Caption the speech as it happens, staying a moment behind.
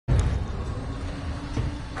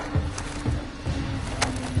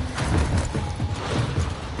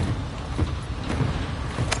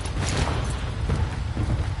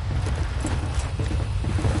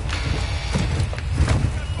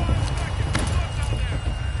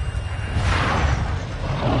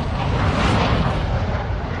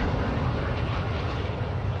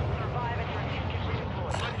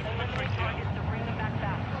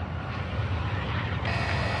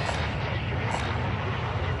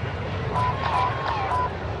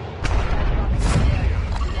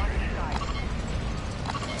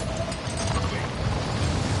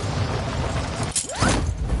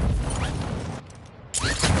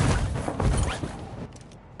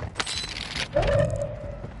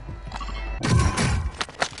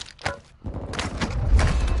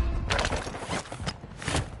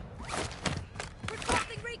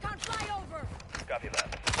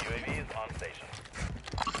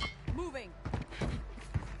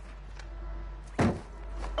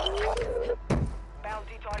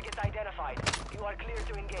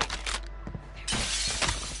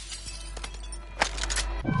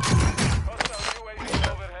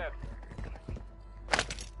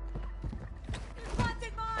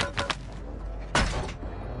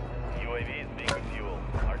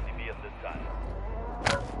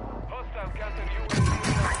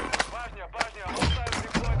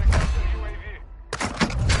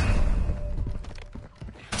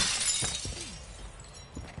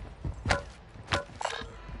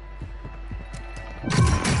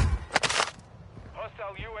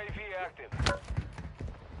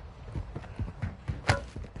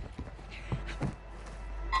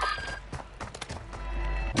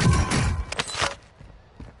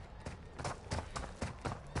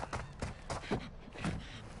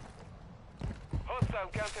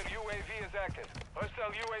Counter UAV is active.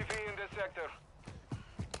 Hostile UAV in this sector.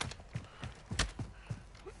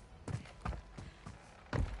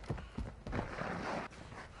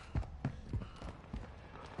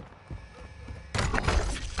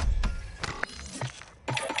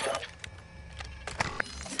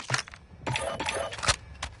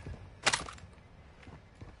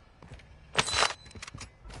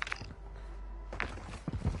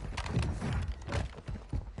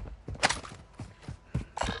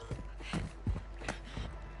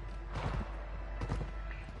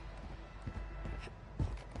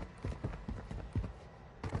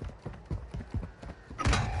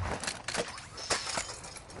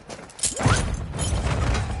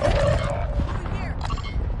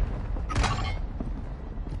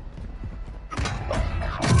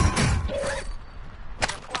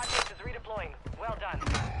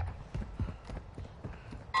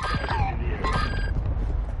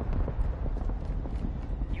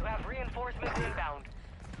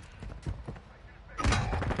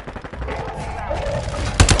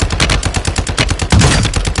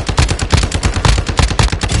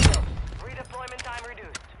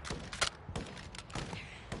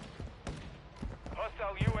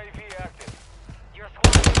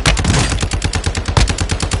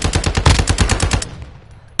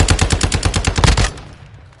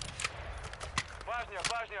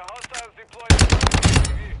 Hostiles deployed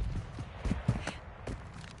UAV.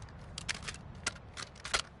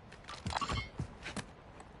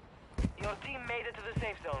 Your team made it to the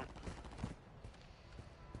safe zone.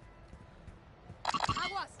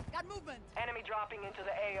 Aguas! Got movement! Enemy dropping into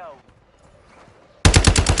the AO.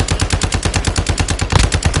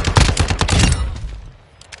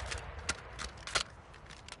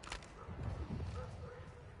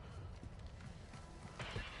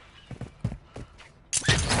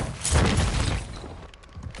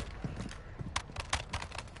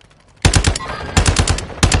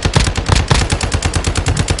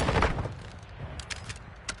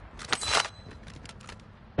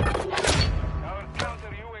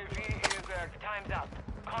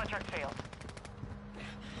 Contract failed.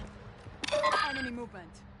 Enemy movement.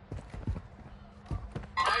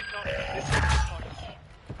 I got this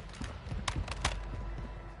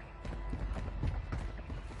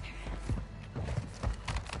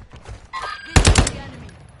is the enemy.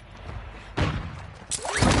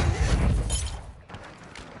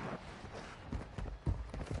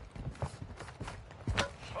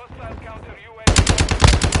 Hostile counter UAV.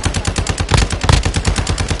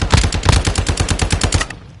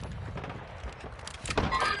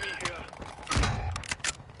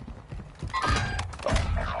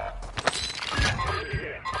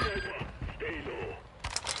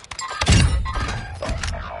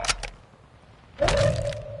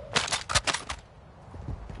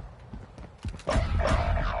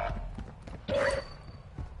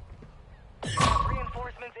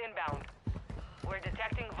 Inbound. We're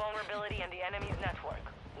detecting vulnerability in the enemy's network.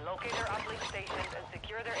 Locate their uplink stations and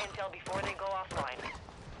secure their intel before they go offline.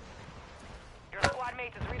 Your squad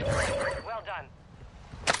mate is redeployed. Well done.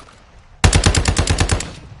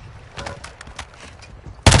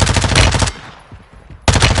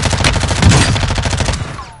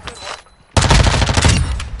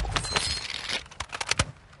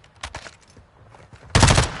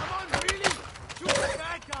 Come on, really? Shoot the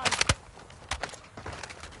bad guys!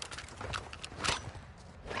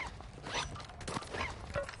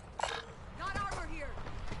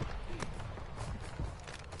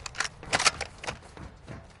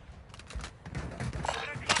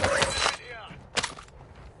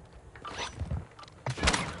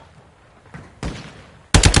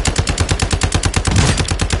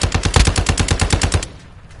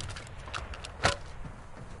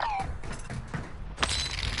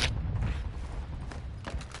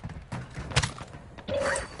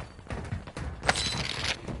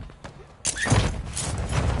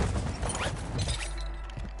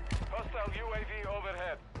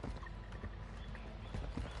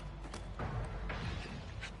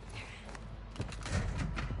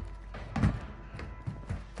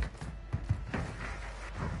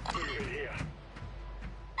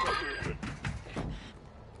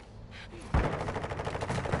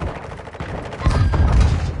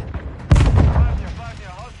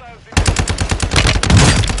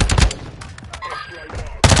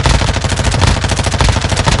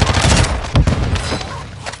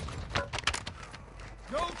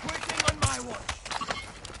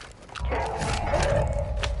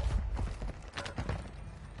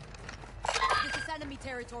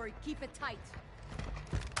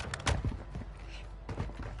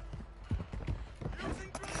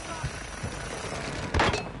 Using drill shot.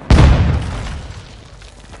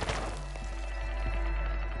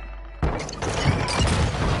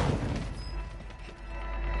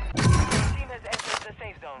 Your team has entered the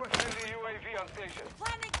safe zone. Friendly UAV on station.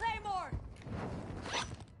 Planting Claymore!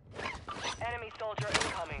 Enemy soldier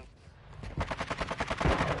incoming.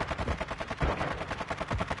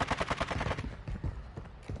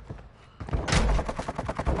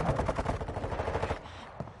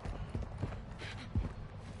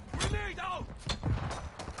 Grenade out.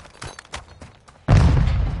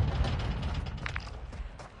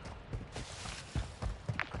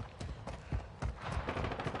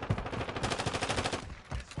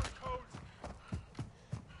 This one codes.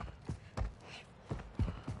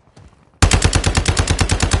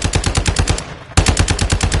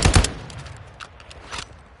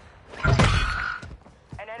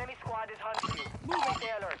 An enemy squad is hunting you. Move,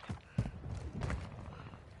 stay alert.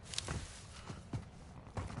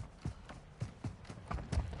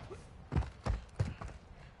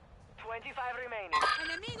 Remaining.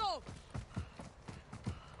 Enemigo!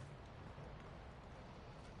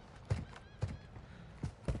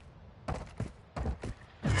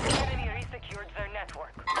 Enemy resecured their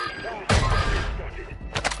network.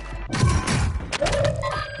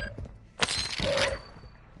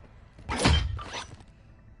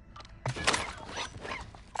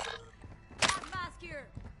 Gas mask here!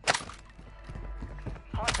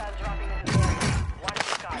 Hostiles dropping into the area. Watch the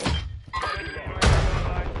sky.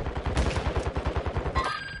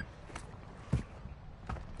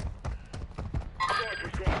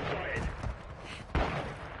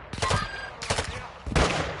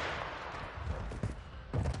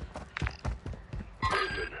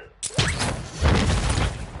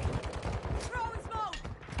 Throwing smoke!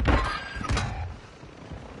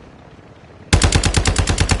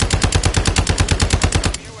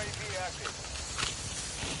 UAV active.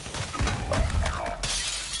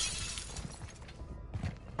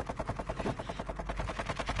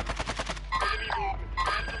 Enemy movement.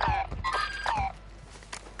 Cancel that.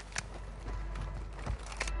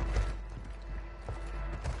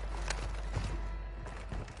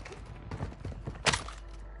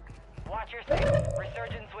 Watch your six.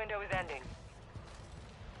 Resurgence window is ending.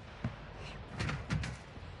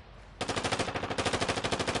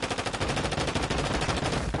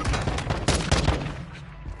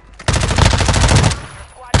 Your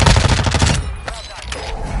squad well done.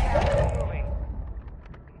 Gas is moving.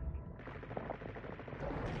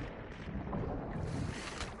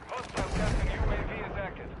 Hostile Captain UAV is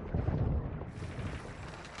active.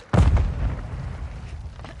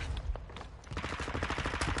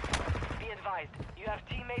 Be advised, you have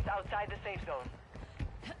teammates outside the safe zone.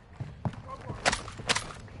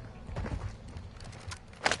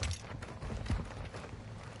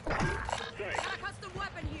 Got a custom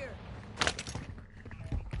weapon here!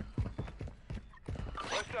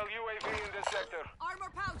 Hostile UAV in this sector.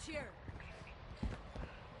 Armor pouch here!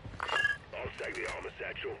 I'll take the armor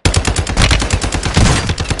satchel.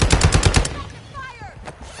 Rapid fire!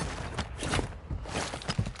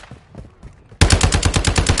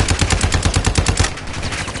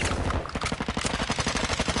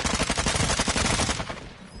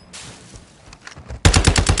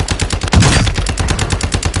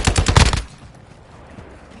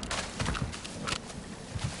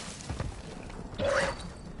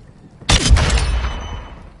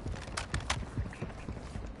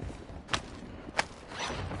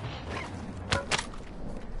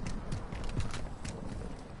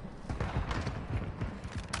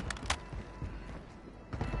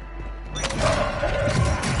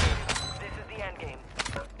 This is the end game.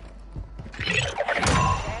 The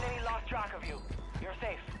enemy lost track of you. You're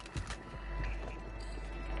safe.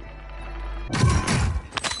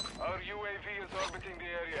 Our UAV is orbiting the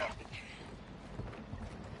area.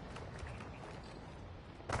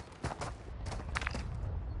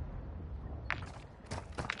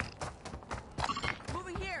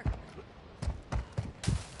 Moving here!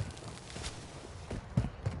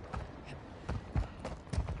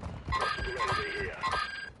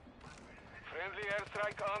 Friendly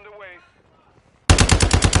airstrike on the way.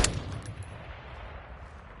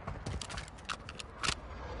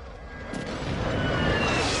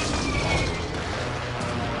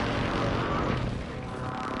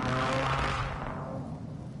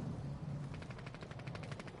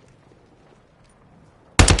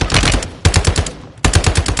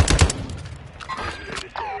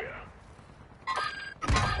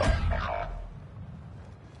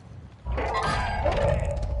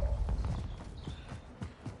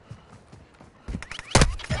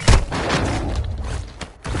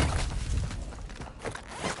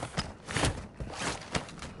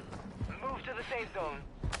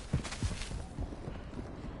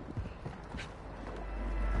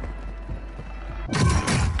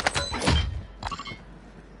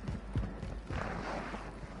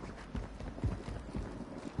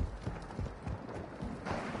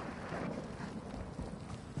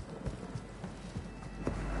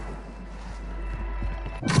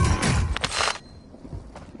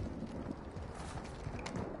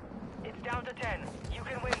 down to 10. You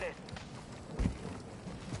can win this.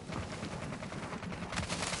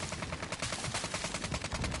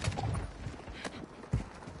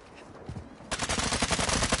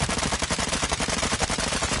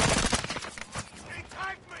 They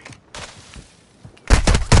tagged me!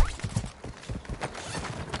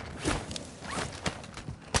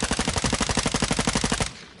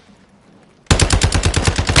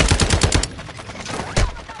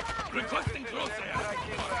 Requesting close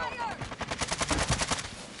air.